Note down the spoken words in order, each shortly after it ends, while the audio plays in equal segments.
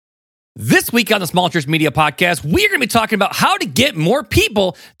This week on the Small Church Media Podcast, we're going to be talking about how to get more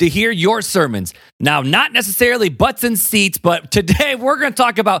people to hear your sermons. Now, not necessarily butts and seats, but today we're going to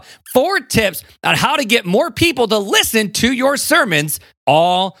talk about 4 tips on how to get more people to listen to your sermons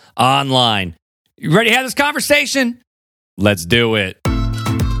all online. You ready to have this conversation? Let's do it.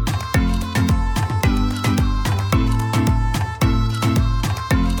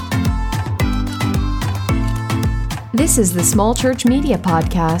 This is the Small Church Media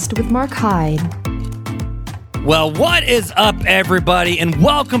Podcast with Mark Hyde. Well, what is up, everybody, and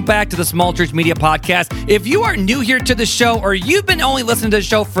welcome back to the Small Church Media Podcast. If you are new here to the show or you've been only listening to the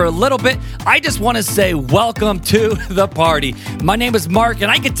show for a little bit, I just want to say welcome to the party. My name is Mark,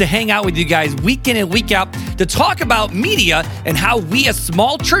 and I get to hang out with you guys week in and week out to talk about media and how we as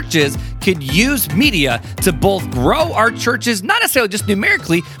small churches could use media to both grow our churches, not necessarily just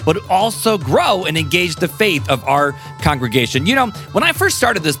numerically, but also grow and engage the faith of our congregation. You know, when I first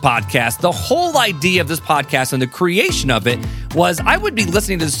started this podcast, the whole idea of this podcast and the creation of it was I would be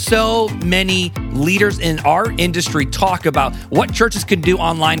listening to so many leaders in our industry talk about what churches can do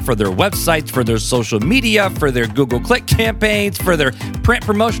online for their websites, for their social media, for their Google Click campaigns, for their print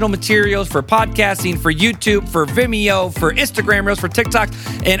promotional materials, for podcasting, for YouTube, for Vimeo, for Instagram Reels, for TikTok,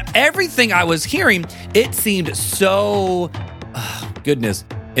 and everything I was hearing, it seemed so,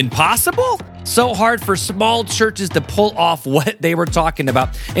 impossible? So hard for small churches to pull off what they were talking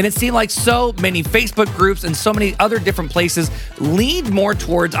about. And it seemed like so many Facebook groups and so many other different places leaned more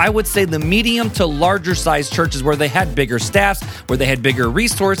towards, I would say, the medium to larger size churches where they had bigger staffs, where they had bigger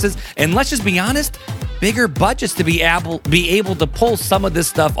resources, and let's just be honest, bigger budgets to be able to pull some of this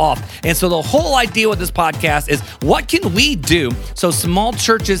stuff off. And so the whole idea with this podcast is what can we do so small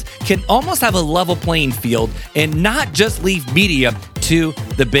churches can almost have a level playing field and not just leave media to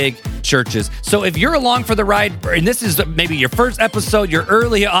the big churches. So if you're along for the ride, and this is maybe your first episode, you're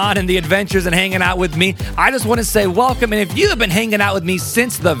early on in the adventures and hanging out with me, I just want to say welcome. And if you have been hanging out with me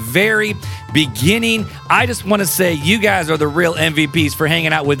since the very beginning, I just want to say you guys are the real MVPs for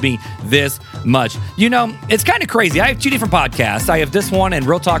hanging out with me this much. You know, it's kind of crazy. I have 2 different podcasts. I have this one and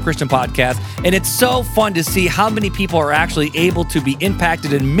Real Talk Christian Podcast, and it's so fun to see how many people are actually able to be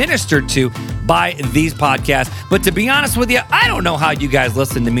impacted and ministered to by these podcasts. But to be honest with you, I don't know how you guys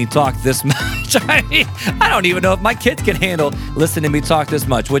listen to me talk this much. I mean, I don't even know if my kids can handle listening to me talk this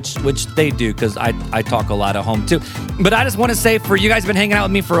much, which they do because I talk a lot at home too. But I just want to say, for you guys who've been hanging out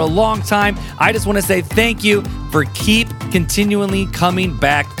with me for a long time, I just want to say thank you for continually coming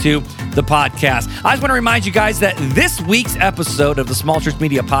back to the podcast. I just want to remind you guys that this week's episode of the Small Church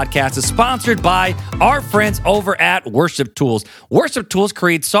Media Podcast is sponsored by our friends over at Worship Tools. Worship Tools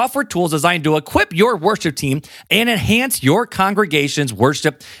creates software tools designed to equip your worship team and enhance your congregation's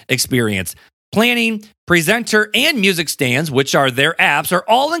worship experience. Planning, presenter, and music stands, which are their apps, are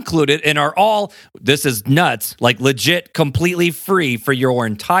all included and are all, this is nuts, like legit, completely free for your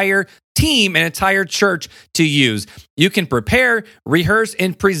entire team and entire church to use. You can prepare, rehearse,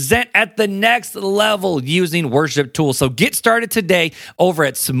 and present at the next level using Worship Tools. So get started today over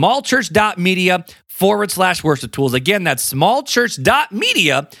at smallchurch.media/worship tools. Again, that's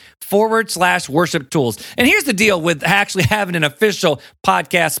smallchurch.media/worship tools. And here's the deal with actually having an official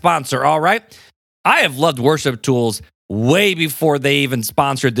podcast sponsor, all right? I have loved Worship Tools way before they even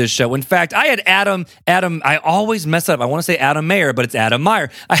sponsored this show. In fact, I had Adam, I always mess up. I want to say Adam Mayer, but it's Adam Meyer.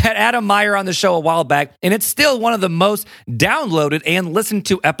 I had Adam Meyer on the show a while back, and it's still one of the most downloaded and listened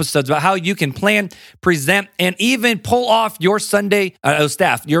to episodes about how you can plan, present, and even pull off your Sunday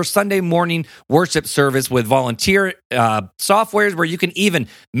morning worship service with volunteer softwares where you can even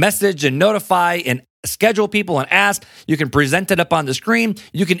message and notify and schedule people and ask. You can present it up on the screen.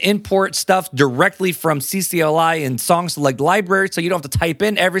 You can import stuff directly from CCLI and Song Select library, so you don't have to type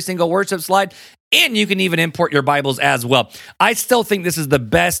in every single worship slide. And you can even import your Bibles as well. I still think this is the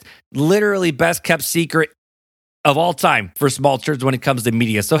best, literally best kept secret of all time for small churches when it comes to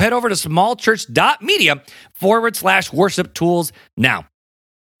media. So head over to smallchurch.media/worship tools now.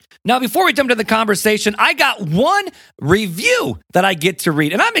 Now, before we jump into the conversation, I got one review that I get to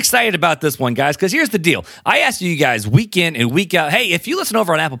read, and I'm excited about this one, guys, because here's the deal. I ask you guys week in and week out, hey, if you listen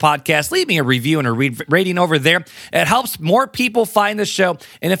over on Apple Podcasts, leave me a review and a rating over there. It helps more people find the show,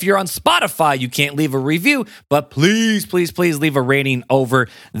 and if you're on Spotify, you can't leave a review, but please, please, please leave a rating over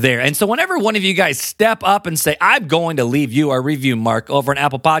there. And so whenever one of you guys step up and say, I'm going to leave you a review, Mark, over on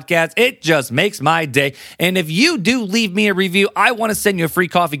Apple Podcasts, it just makes my day. And if you do leave me a review, I want to send you a free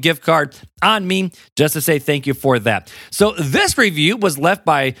coffee gift card on me just to say thank you for that. So this review was left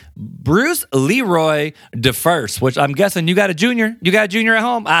by Bruce Leroy DeFirst, which I'm guessing you got a junior. You got a junior at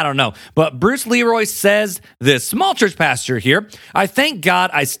home? I don't know. But Bruce Leroy says this: small church pastor here. I thank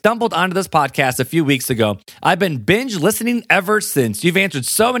God I stumbled onto this podcast a few weeks ago. I've been binge listening ever since. You've answered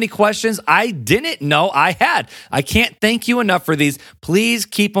so many questions I didn't know I had. I can't thank you enough for these. Please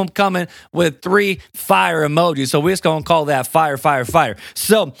keep them coming with 3 fire emojis. So we're just going to call that fire, fire, fire.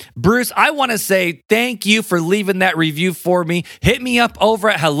 So Bruce, I want to say thank you for leaving that review for me. Hit me up over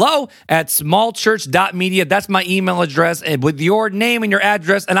at hello@smallchurch.media. That's my email address, and with your name and your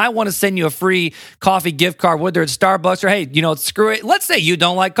address, and I want to send you a free coffee gift card, whether it's Starbucks or, hey, screw it. Let's say you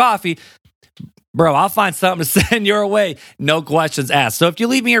don't like coffee. Bro, I'll find something to send your way. No questions asked. So if you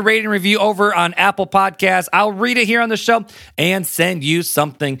leave me a rating review over on Apple Podcasts, I'll read it here on the show and send you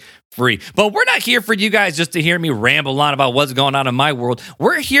something free. But we're not here for you guys just to hear me ramble on about what's going on in my world.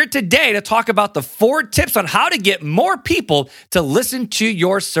 We're here today to talk about the 4 tips on how to get more people to listen to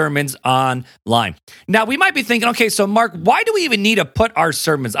your sermons online. Now, we might be thinking, okay, so Mark, why do we even need to put our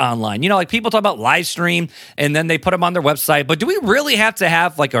sermons online? Like people talk about live stream and then they put them on their website, but do we really have to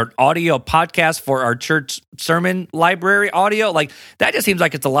have like an audio podcast for our church sermon library audio? Like that just seems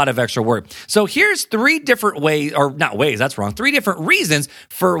like it's a lot of extra work. So here's 3 different ways, or not ways, that's wrong, 3 different reasons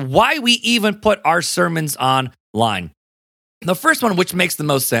for why we even put our sermons online. The first one, which makes the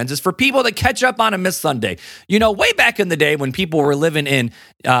most sense, is for people to catch up on a missed Sunday. Way back in the day when people were living in,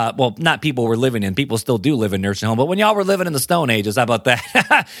 not people were living in, people still do live in nursing home, but when y'all were living in the Stone Ages, how about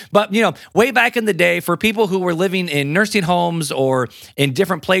that? But, way back in the day, for people who were living in nursing homes or in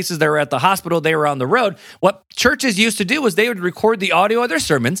different places, they were at the hospital, they were on the road, what churches used to do was they would record the audio of their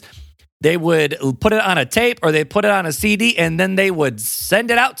sermons. They would put it on a tape or they put it on a CD, and then they would send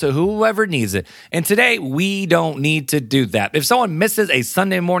it out to whoever needs it. And today, we don't need to do that. If someone misses a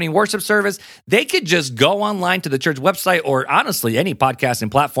Sunday morning worship service, they could just go online to the church website or honestly any podcasting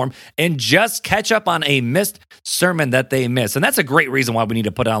platform and just catch up on a missed sermon that they missed. And that's a great reason why we need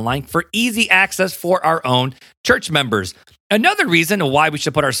to put it online, for easy access for our own church members. Another reason why we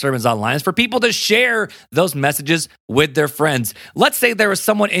should put our sermons online is for people to share those messages with their friends. Let's say there was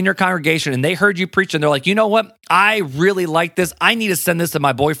someone in your congregation and they heard you preach and they're like, you know what? I really like this. I need to send this to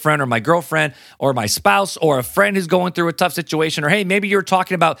my boyfriend or my girlfriend or my spouse or a friend who's going through a tough situation. Or hey, maybe you're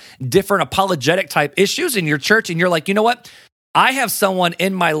talking about different apologetic type issues in your church and you're like, you know what? I have someone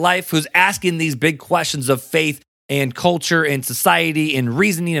in my life who's asking these big questions of faith and culture and society and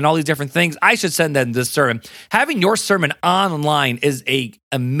reasoning and all these different things. I should send them this sermon. Having your sermon online is an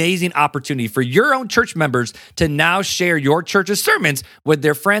amazing opportunity for your own church members to now share your church's sermons with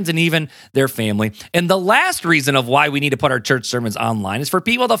their friends and even their family. And the last reason of why we need to put our church sermons online is for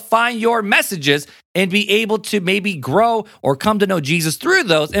people to find your messages and be able to maybe grow or come to know Jesus through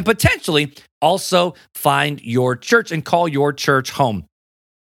those, and potentially also find your church and call your church home.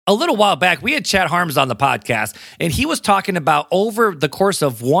 A little while back, we had Chad Harms on the podcast, and he was talking about over the course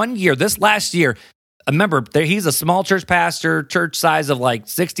of 1 year, this last year, remember, he's a small church pastor, church size of like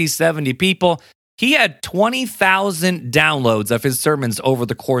 60, 70 people. He had 20,000 downloads of his sermons over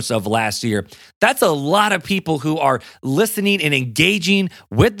the course of last year. That's a lot of people who are listening and engaging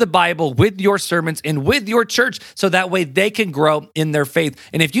with the Bible, with your sermons, and with your church, so that way they can grow in their faith.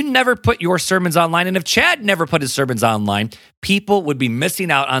 And if you never put your sermons online, and if Chad never put his sermons online, people would be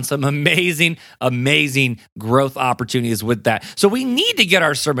missing out on some amazing, amazing growth opportunities with that. So we need to get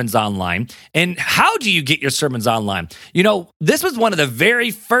our sermons online. And how do you get your sermons online? This was one of the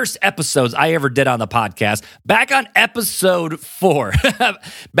very first episodes I ever did on the podcast. Back on episode 4.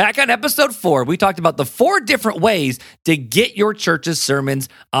 We talked about the 4 different ways to get your church's sermons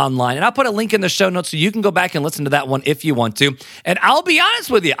online. And I'll put a link in the show notes so you can go back and listen to that one if you want to. And I'll be honest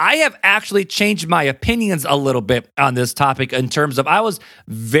with you, I have actually changed my opinions a little bit on this topic in terms of I was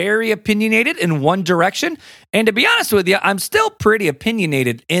very opinionated in one direction. And to be honest with you, I'm still pretty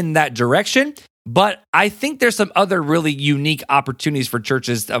opinionated in that direction. But I think there's some other really unique opportunities for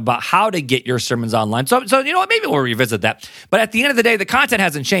churches about how to get your sermons online. So you know what? Maybe we'll revisit that. But at the end of the day, the content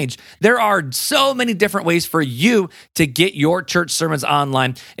hasn't changed. There are so many different ways for you to get your church sermons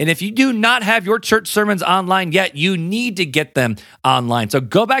online. And if you do not have your church sermons online yet, you need to get them online. So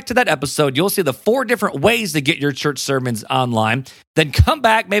go back to that episode. You'll see the 4 different ways to get your church sermons online. Then come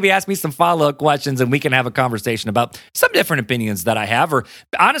back, maybe ask me some follow-up questions, and we can have a conversation about some different opinions that I have. Or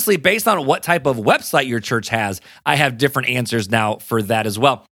honestly, based on what type of website your church has, I have different answers now for that as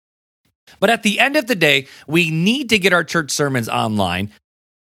well. But at the end of the day, we need to get our church sermons online.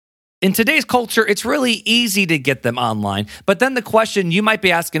 In today's culture, it's really easy to get them online. But then the question you might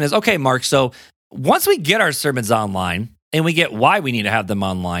be asking is, okay, Mark, so once we get our sermons online, and we get why we need to have them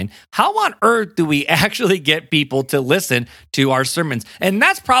online, how on earth do we actually get people to listen to our sermons? And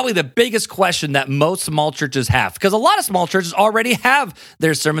that's probably the biggest question that most small churches have, because a lot of small churches already have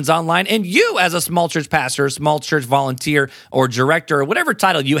their sermons online. And you, as a small church pastor, small church volunteer, or director, or whatever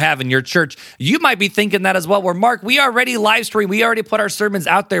title you have in your church, you might be thinking that as well, where, Mark, we already live stream, we already put our sermons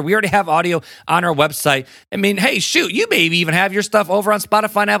out there, we already have audio on our website. I mean, hey, shoot, you maybe even have your stuff over on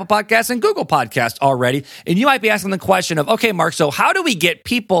Spotify and Apple Podcasts and Google Podcasts already. And you might be asking the question of, okay, Mark, so how do we get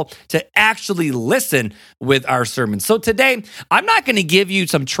people to actually listen with our sermons? So today, I'm not going to give you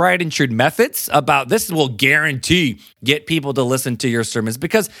some tried and true methods about this will guarantee get people to listen to your sermons,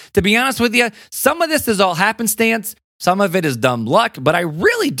 because to be honest with you, some of this is all happenstance. Some of it is dumb luck, but I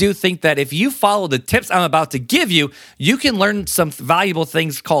really do think that if you follow the tips I'm about to give you, you can learn some valuable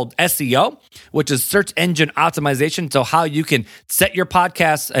things called SEO, which is search engine optimization. So how you can set your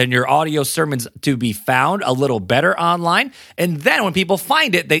podcasts and your audio sermons to be found a little better online. And then when people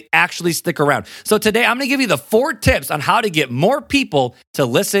find it, they actually stick around. So today I'm going to give you the 4 tips on how to get more people to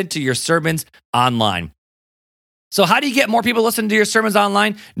listen to your sermons online. So how do you get more people to listen to your sermons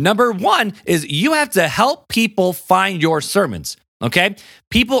online? Number 1 is you have to help people find your sermons, okay?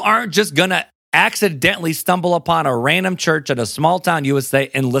 People aren't just going to accidentally stumble upon a random church at a small town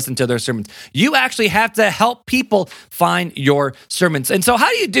USA and listen to their sermons. You actually have to help people find your sermons. And so how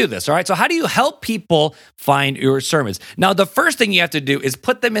do you do this, all right? So how do you help people find your sermons? Now, the first thing you have to do is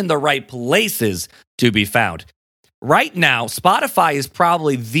put them in the right places to be found. Right now, Spotify is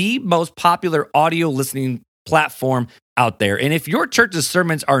probably the most popular audio listening platform out there. And if your church's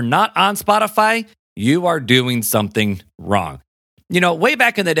sermons are not on Spotify, you are doing something wrong. You know, way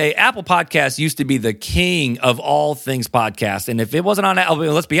back in the day, Apple Podcasts used to be the king of all things podcast. And if it wasn't on Apple,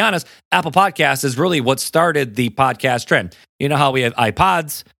 let's be honest, Apple Podcasts is really what started the podcast trend. You know how we have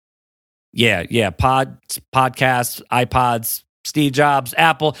iPods? Podcasts, iPods, Steve Jobs,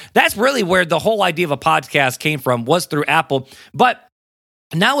 Apple. That's really where the whole idea of a podcast came from, was through Apple. But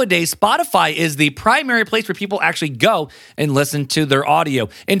nowadays, Spotify is the primary place where people actually go and listen to their audio.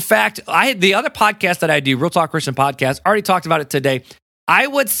 In fact, the other podcast that I do, Real Talk Christian Podcast, already talked about it today. I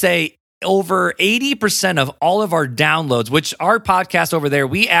would say over 80% of all of our downloads, which our podcast over there,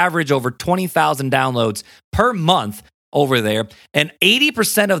 we average over 20,000 downloads per month over there, and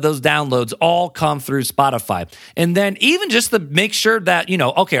 80% of those downloads all come through Spotify. And then even just to make sure that,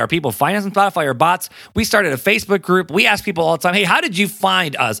 okay, are people finding us on Spotify or bots? We started a Facebook group. We ask people all the time, hey, how did you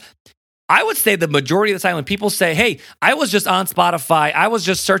find us? I would say the majority of the time when people say, hey, I was just on Spotify, I was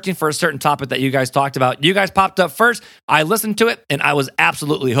just searching for a certain topic that you guys talked about. You guys popped up first, I listened to it, and I was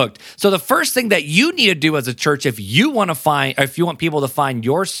absolutely hooked. So the first thing that you need to do as a church, if you want people to find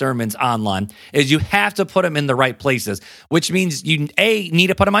your sermons online, is you have to put them in the right places, which means you, A, need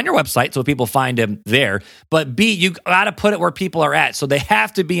to put them on your website so people find them there, but B, you got to put it where people are at. So they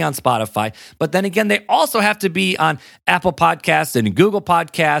have to be on Spotify, but then again, they also have to be on Apple Podcasts and Google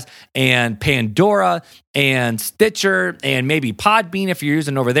Podcasts and Pandora and Stitcher and maybe Podbean if you're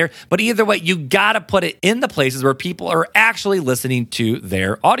using it over there. But either way, you got to put it in the places where people are actually listening to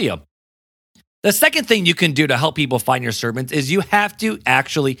their audio. The second thing you can do to help people find your sermons is you have to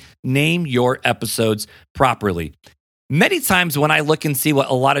actually name your episodes properly. Many times when I look and see what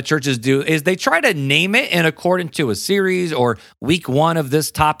a lot of churches do is they try to name it in accordance to a series or week 1 of this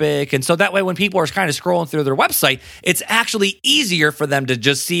topic. And so that way when people are kind of scrolling through their website, it's actually easier for them to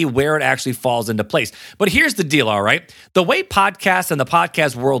just see where it actually falls into place. But here's the deal, all right? The way podcasts and the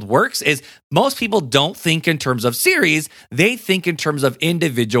podcast world works is most people don't think in terms of series, they think in terms of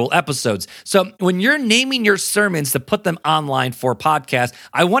individual episodes. So when you're naming your sermons to put them online for podcasts,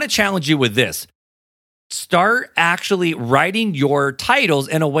 I want to challenge you with this. Start actually writing your titles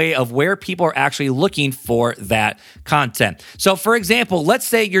in a way of where people are actually looking for that content. So for example, let's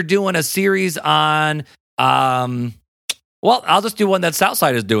say you're doing a series on, I'll just do one that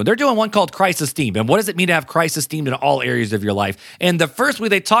Southside is doing. They're doing one called Christ Esteemed. And what does it mean to have Christ esteemed in all areas of your life? And the first way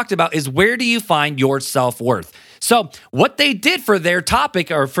they talked about is where do you find your self-worth? So what they did for their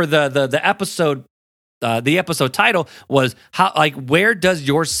topic or for the episode, the episode title was where does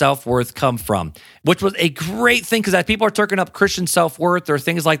your self-worth come from? Which was a great thing because as people are talking up Christian self-worth or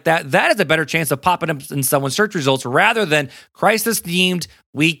things like that, that is a better chance of popping up in someone's search results rather than Christ esteemed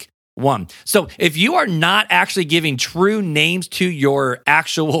week 1. So if you are not actually giving true names to your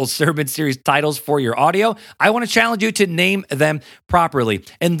actual sermon series titles for your audio, I want to challenge you to name them properly.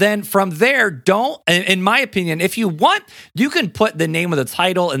 And then from there, in my opinion, if you want, you can put the name of the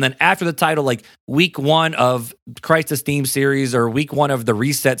title and then after the title, like week 1 of Christ Esteem series or week 1 of the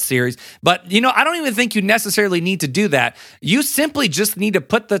Reset series. But, I don't even think you necessarily need to do that. You simply just need to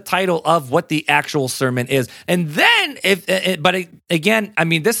put the title of what the actual sermon is. And then, again, I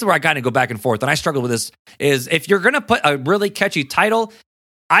mean, this is where I kind of go back and forth, and I struggle with this, is if you're going to put a really catchy title,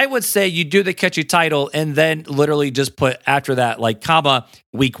 I would say you do the catchy title and then literally just put after that, like, comma,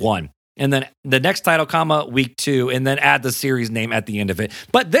 week 1. And then the next title, comma, week 2, and then add the series name at the end of it.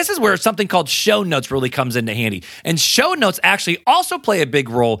 But this is where something called show notes really comes into handy. And show notes actually also play a big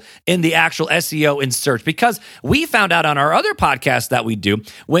role in the actual SEO and search, because we found out on our other podcasts that we do,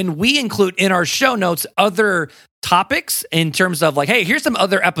 when we include in our show notes other topics in terms of like, hey, here's some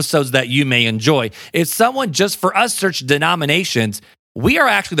other episodes that you may enjoy. If someone just for us search denominations, we are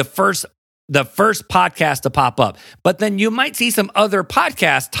actually the first podcast to pop up. But then you might see some other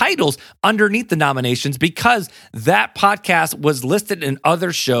podcast titles underneath the nominations because that podcast was listed in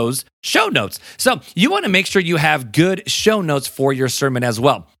other shows' show notes. So you want to make sure you have good show notes for your sermon as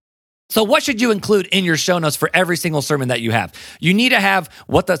well. So what should you include in your show notes for every single sermon that you have? You need to have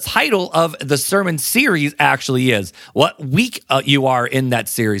what the title of the sermon series actually is, what week you are in that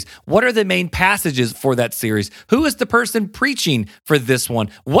series, what are the main passages for that series, who is the person preaching for this one,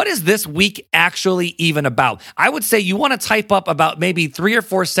 what is this week actually even about? I would say you want to type up about maybe 3 or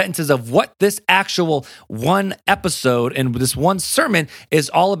 4 sentences of what this actual one episode and this one sermon is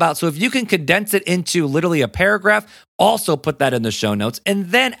all about. So if you can condense it into literally a paragraph, also put that in the show notes. And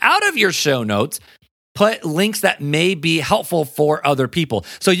then out of your show notes, put links that may be helpful for other people.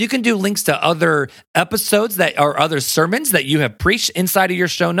 So you can do links to other episodes that or other sermons that you have preached inside of your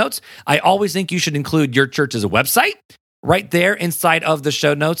show notes. I always think you should include your church's website right there inside of the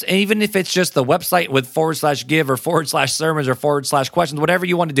show notes. And even if it's just the website with /give or /sermons or /questions, whatever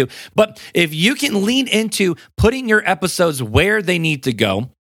you want to do. But if you can lean into putting your episodes where they need to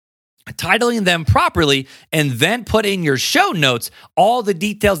go, titling them properly, and then put in your show notes all the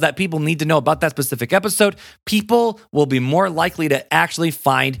details that people need to know about that specific episode, people will be more likely to actually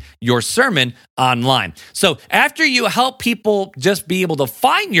find your sermon online. So after you help people just be able to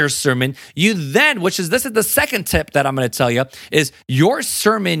find your sermon, you then, this is the second tip that I'm going to tell you, is your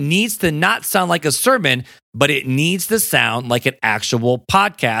sermon needs to not sound like a sermon, but it needs to sound like an actual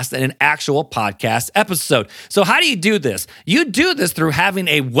podcast and an actual podcast episode. So how do you do this? You do this through having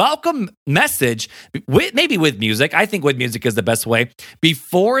a welcome message, maybe with music. I think with music is the best way,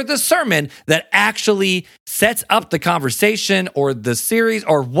 before the sermon that actually sets up the conversation or the series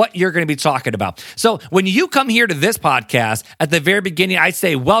or what you're going to be talking about. So when you come here to this podcast, at the very beginning, I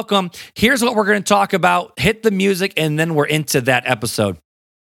say, welcome. Here's what we're going to talk about. Hit the music, and then we're into that episode.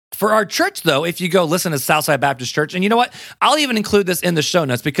 For our church, though, if you go listen to Southside Baptist Church, and you know what? I'll even include this in the show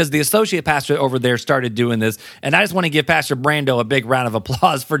notes because the associate pastor over there started doing this, and I just want to give Pastor Brando a big round of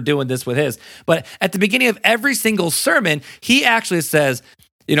applause for doing this with his. But at the beginning of every single sermon, he actually says,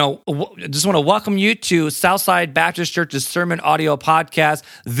 just want to welcome you to Southside Baptist Church's Sermon Audio Podcast.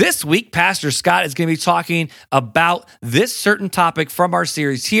 This week, Pastor Scott is going to be talking about this certain topic from our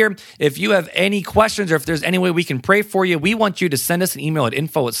series here. If you have any questions or if there's any way we can pray for you, we want you to send us an email at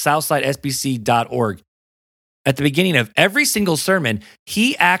info@southsidesbc.org. At the beginning of every single sermon,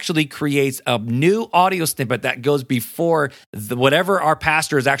 he actually creates a new audio snippet that goes before whatever our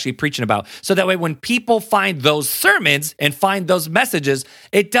pastor is actually preaching about. So that way, when people find those sermons and find those messages,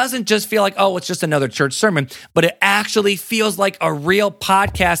 it doesn't just feel like, oh, it's just another church sermon, but it actually feels like a real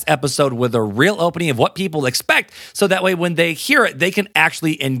podcast episode with a real opening of what people expect. So that way, when they hear it, they can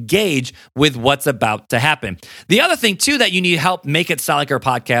actually engage with what's about to happen. The other thing, too, that you need help make it sound like our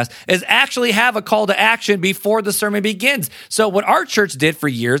podcast is actually have a call to action before the sermon begins. So what our church did for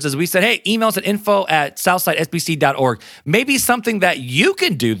years is we said, hey, email us at info@southsidesbc.org. Maybe something that you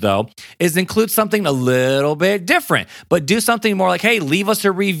can do, though, is include something a little bit different, but do something more like, hey, leave us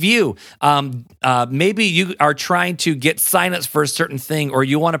a review. Maybe you are trying to get signups for a certain thing, or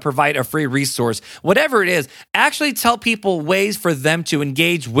you want to provide a free resource. Whatever it is, actually tell people ways for them to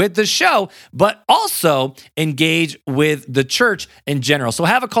engage with the show, but also engage with the church in general. So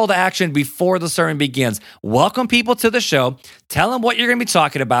have a call to action before the sermon begins. Welcome people to the show. Tell them what you're going to be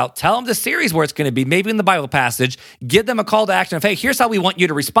talking about. Tell them the series where it's going to be, maybe in the Bible passage. Give them a call to action of, hey, here's how we want you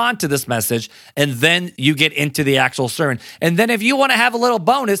to respond to this message. And then you get into the actual sermon. And then if you want to have a little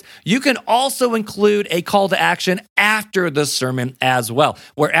bonus, you can also include a call to action after the sermon as well,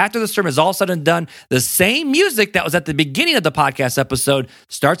 where after the sermon is all said and done, the same music that was at the beginning of the podcast episode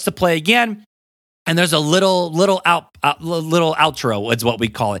starts to play again. And there's a little little outro is what we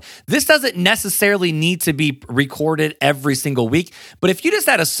call it. This doesn't necessarily need to be recorded every single week, but if you just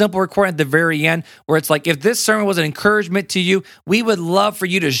had a simple recording at the very end where it's like, if this sermon was an encouragement to you, we would love for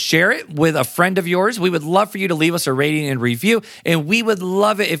you to share it with a friend of yours. We would love for you to leave us a rating and review, and we would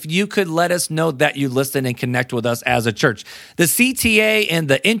love it if you could let us know that you listen and connect with us as a church. The CTA and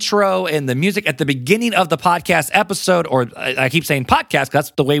the intro and the music at the beginning of the podcast episode, or I keep saying podcast,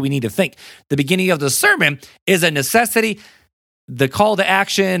 that's the way we need to think. The beginning of the sermon is a necessity. The call to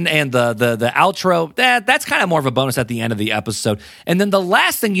action and the outro, that's kind of more of a bonus at the end of the episode. And then the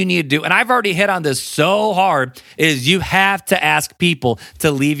last thing you need to do, and I've already hit on this so hard, is you have to ask people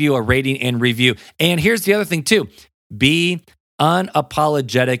to leave you a rating and review. And here's the other thing too. Be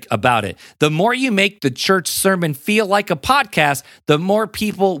unapologetic about it. The more you make the church sermon feel like a podcast, the more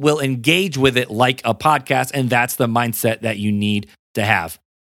people will engage with it like a podcast. And that's the mindset that you need to have.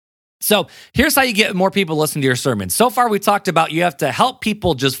 So here's how you get more people listening to your sermon. So far, we talked about you have to help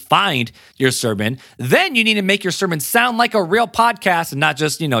people just find your sermon. Then you need to make your sermon sound like a real podcast and not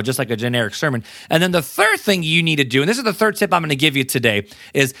just, just like a generic sermon. And then the third thing you need to do, and this is the third tip I'm going to give you today,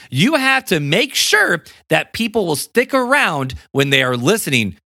 is you have to make sure that people will stick around when they are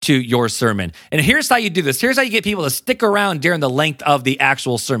listening to your sermon. And here's how you do this. Here's how you get people to stick around during the length of the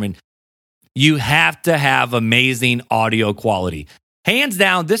actual sermon. You have to have amazing audio quality. Hands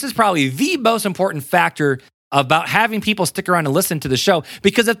down, this is probably the most important factor about having people stick around and listen to the show,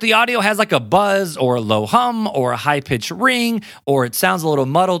 because if the audio has like a buzz or a low hum or a high-pitched ring, or it sounds a little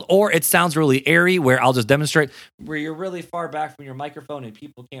muddled, or it sounds really airy, where I'll just demonstrate, where you're really far back from your microphone and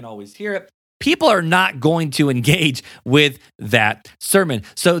people can't always hear it, people are not going to engage with that sermon.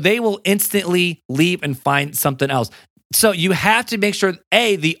 So they will instantly leave and find something else. So you have to make sure,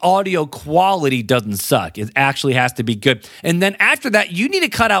 the audio quality doesn't suck. It actually has to be good. And then after that, you need to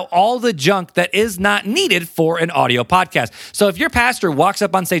cut out all the junk that is not needed for an audio podcast. So if your pastor walks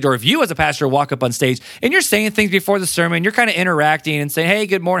up on stage, or if you as a pastor walk up on stage and you're saying things before the sermon, you're kind of interacting and saying, hey,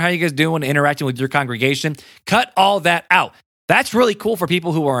 good morning, how you guys doing? Interacting with your congregation, cut all that out. That's really cool for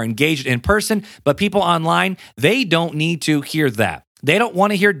people who are engaged in person, but people online, they don't need to hear that. They don't want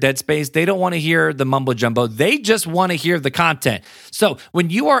to hear dead space. They don't want to hear the mumbo jumbo. They just want to hear the content. So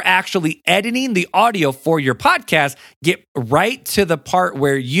when you are actually editing the audio for your podcast, get right to the part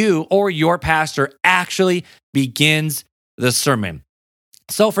where you or your pastor actually begins the sermon.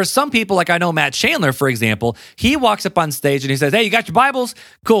 So for some people, like I know Matt Chandler, for example, he walks up on stage and he says, hey, you got your Bibles?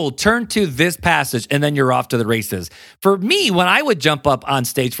 Cool, turn to this passage, and then you're off to the races. For me, when I would jump up on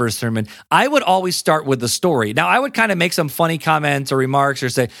stage for a sermon, I would always start with the story. Now, I would kind of make some funny comments or remarks or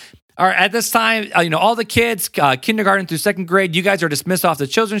say, all right, at this time, all the kids, kindergarten through second grade, you guys are dismissed off the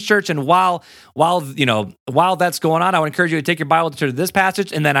children's church. And while that's going on, I would encourage you to take your Bible to turn to this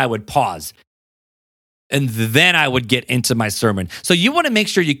passage, and then I would pause. And then I would get into my sermon. So you want to make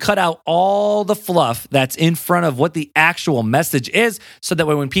sure you cut out all the fluff that's in front of what the actual message is, so that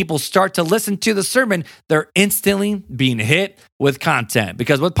when people start to listen to the sermon, they're instantly being hit with content.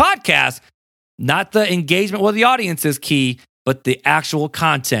 Because with podcasts, not the engagement with the audience is key, but the actual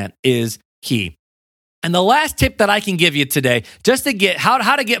content is key. And the last tip that I can give you today, just to get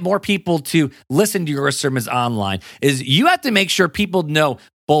how to get more people to listen to your sermons online, is you have to make sure people know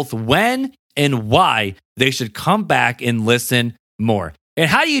both when and why they should come back and listen more. And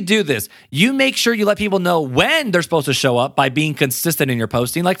how do you do this? You make sure you let people know when they're supposed to show up by being consistent in your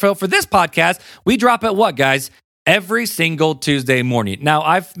posting. Like for this podcast, we drop at what, guys? Every single Tuesday morning. Now,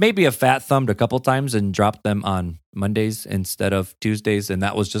 I've maybe a fat thumbed a couple times and dropped them on Mondays instead of Tuesdays, and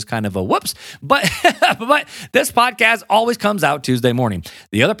that was just kind of a whoops. But this podcast always comes out Tuesday morning.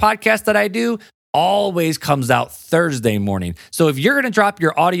 The other podcast that I do always comes out Thursday morning. So if you're going to drop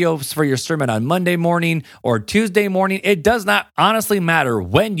your audio for your sermon on Monday morning or Tuesday morning, it does not honestly matter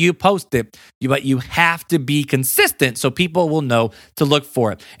when you post it, but you have to be consistent so people will know to look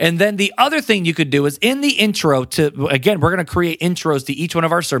for it. And then the other thing you could do is in the intro again, we're going to create intros to each one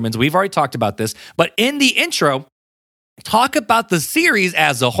of our sermons. We've already talked about this, but in the intro, talk about the series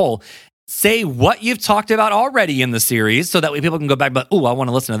as a whole. Say what you've talked about already in the series so that way people can go back, but, I want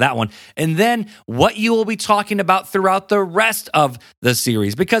to listen to that one. And then what you will be talking about throughout the rest of the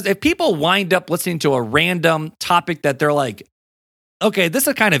series. Because if people wind up listening to a random topic that they're like, okay, this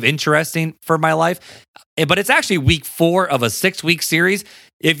is kind of interesting for my life, but it's actually week 4 of a 6-week series,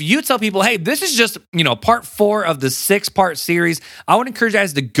 if you tell people, hey, this is just, part 4 of the 6-part series, I would encourage you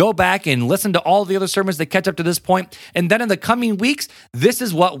guys to go back and listen to all the other sermons that catch up to this point. And then in the coming weeks, this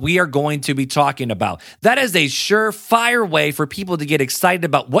is what we are going to be talking about. That is a surefire way for people to get excited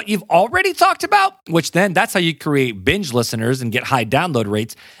about what you've already talked about, which then that's how you create binge listeners and get high download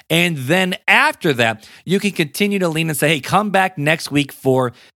rates. And then after that, you can continue to lean and say, hey, come back next week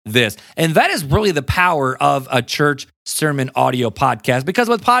for this. And that is really the power of a church sermon audio podcast, because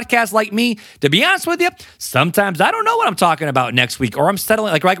with podcasts like me, to be honest with you, sometimes I don't know what I'm talking about next week, or I'm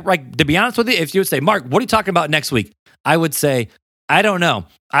settling, like to be honest with you, if you would say, Mark, what are you talking about next week? I would say, I don't know.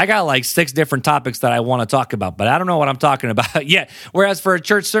 I got like 6 different topics that I want to talk about, but I don't know what I'm talking about yet. Whereas for a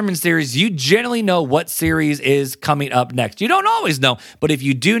church sermon series, you generally know what series is coming up next. You don't always know, but if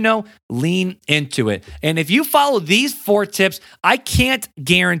you do know, lean into it. And if you follow these 4 tips, I cannot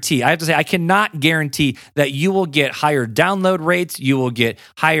guarantee that you will get higher download rates, you will get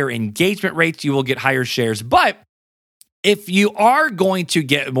higher engagement rates, you will get higher shares. But if you are going to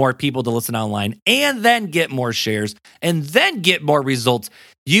get more people to listen online and then get more shares and then get more results,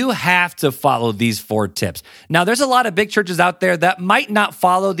 you have to follow these 4 tips. Now, there's a lot of big churches out there that might not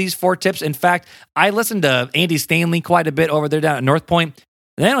follow these 4 tips. In fact, I listened to Andy Stanley quite a bit over there down at North Point.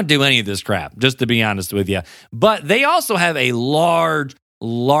 They don't do any of this crap, just to be honest with you. But they also have a large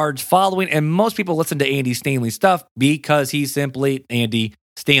following, and most people listen to Andy Stanley stuff because he's simply Andy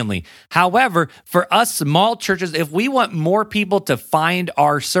Stanley. However, for us small churches, if we want more people to find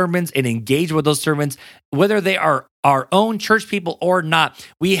our sermons and engage with those sermons, whether they are our own church people or not,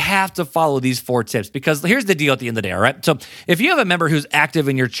 we have to follow these 4 tips, because here's the deal at the end of the day, all right? So if you have a member who's active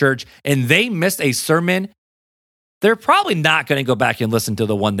in your church and they missed a sermon, they're probably not going to go back and listen to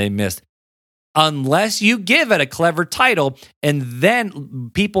the one they missed, unless you give it a clever title, and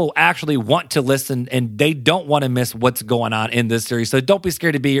then people actually want to listen and they don't want to miss what's going on in this series. So don't be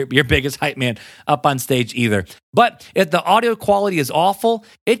scared to be your biggest hype man up on stage either. But if the audio quality is awful,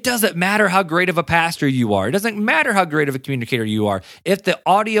 it doesn't matter how great of a pastor you are. It doesn't matter how great of a communicator you are. If the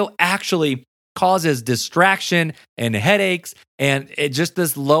audio actually causes distraction and headaches and it just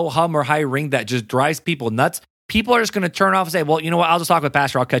this low hum or high ring that just drives people nuts, people are just going to turn off and say, well, you know what? I'll just talk with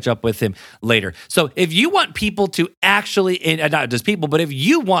Pastor. I'll catch up with him later. So if you want people to actually, and not just people, but if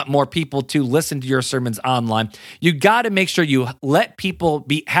you want more people to listen to your sermons online, you got to make sure you let people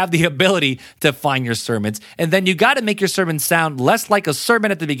have the ability to find your sermons. And then you got to make your sermon sound less like a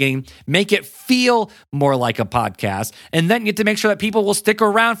sermon at the beginning, make it feel more like a podcast. And then you get to make sure that people will stick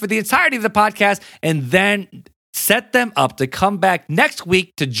around for the entirety of the podcast, and then set them up to come back next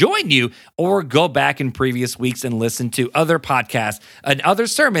week to join you, or go back in previous weeks and listen to other podcasts and other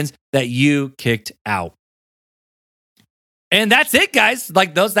sermons that you kicked out. And that's it, guys.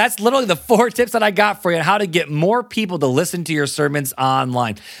 That's literally the 4 tips that I got for you on how to get more people to listen to your sermons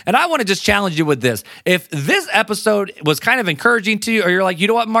online. And I want to just challenge you with this. If this episode was kind of encouraging to you, or you're like, you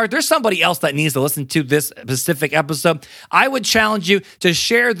know what, Mark, there's somebody else that needs to listen to this specific episode, I would challenge you to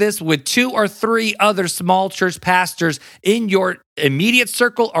share this with 2 or 3 other small church pastors in your immediate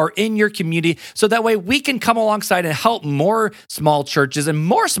circle or in your community, so that way we can come alongside and help more small churches and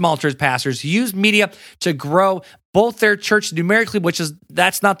more small church pastors use media to grow both their church numerically,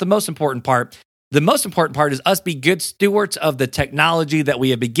 that's not the most important part. The most important part is us be good stewards of the technology that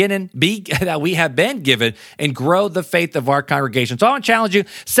we have been given, and grow the faith of our congregation. So I want to challenge you,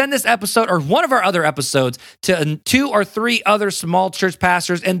 send this episode or one of our other episodes to 2 or 3 other small church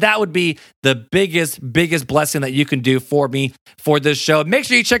pastors, and that would be the biggest blessing that you can do for me for this show. Make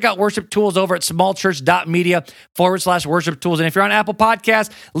sure you check out Worship Tools over at smallchurch.media/worship tools. And if you're on Apple Podcasts,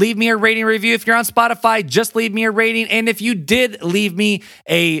 leave me a rating review. If you're on Spotify, just leave me a rating. And if you did leave me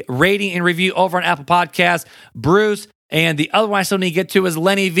a rating and review over on Apple Podcasts, Bruce, and the other one I still need to get to is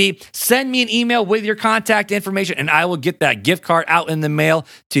Lenny V, send me an email with your contact information, and I will get that gift card out in the mail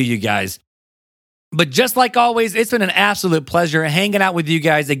to you guys. But just like always, it's been an absolute pleasure hanging out with you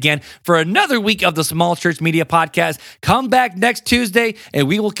guys again for another week of the Small Church Media Podcast. Come back next Tuesday, and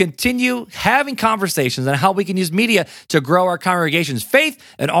we will continue having conversations on how we can use media to grow our congregation's faith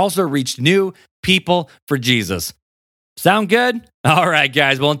and also reach new people for Jesus. Sound good? All right,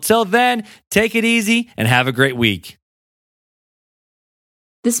 guys. Well, until then, take it easy and have a great week.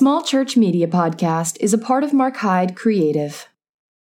 The Small Church Media Podcast is a part of Mark Hyde Creative.